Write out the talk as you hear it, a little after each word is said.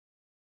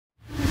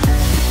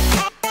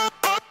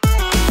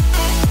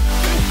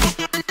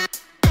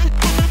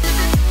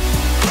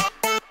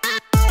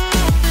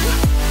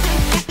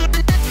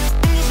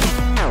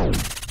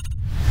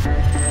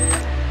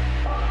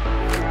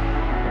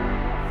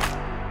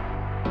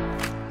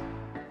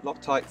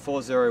LOCTITE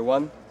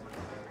 401,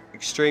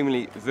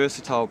 extremely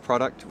versatile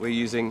product we're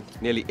using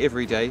nearly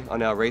every day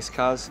on our race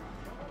cars,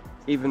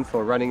 even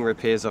for running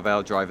repairs of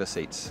our driver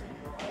seats.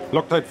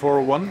 LOCTITE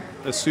 401,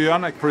 a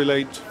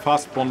cyanoacrylate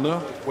fast bonder.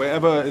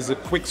 Wherever is a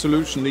quick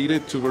solution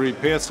needed to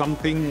repair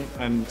something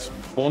and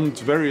bond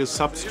various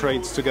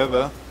substrates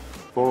together,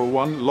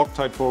 401,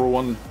 LOCTITE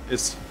 401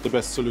 is the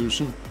best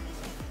solution.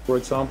 For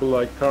example,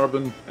 like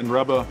carbon and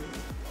rubber,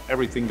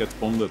 everything gets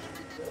bonded.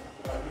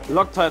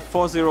 LOCTITE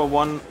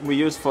 401 we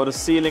use for the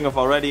sealing of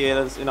our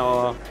radiators in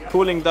our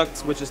cooling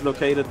ducts, which is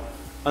located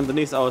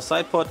underneath our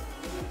side pod.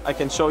 I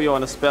can show you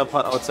on a spare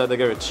part outside the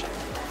garage.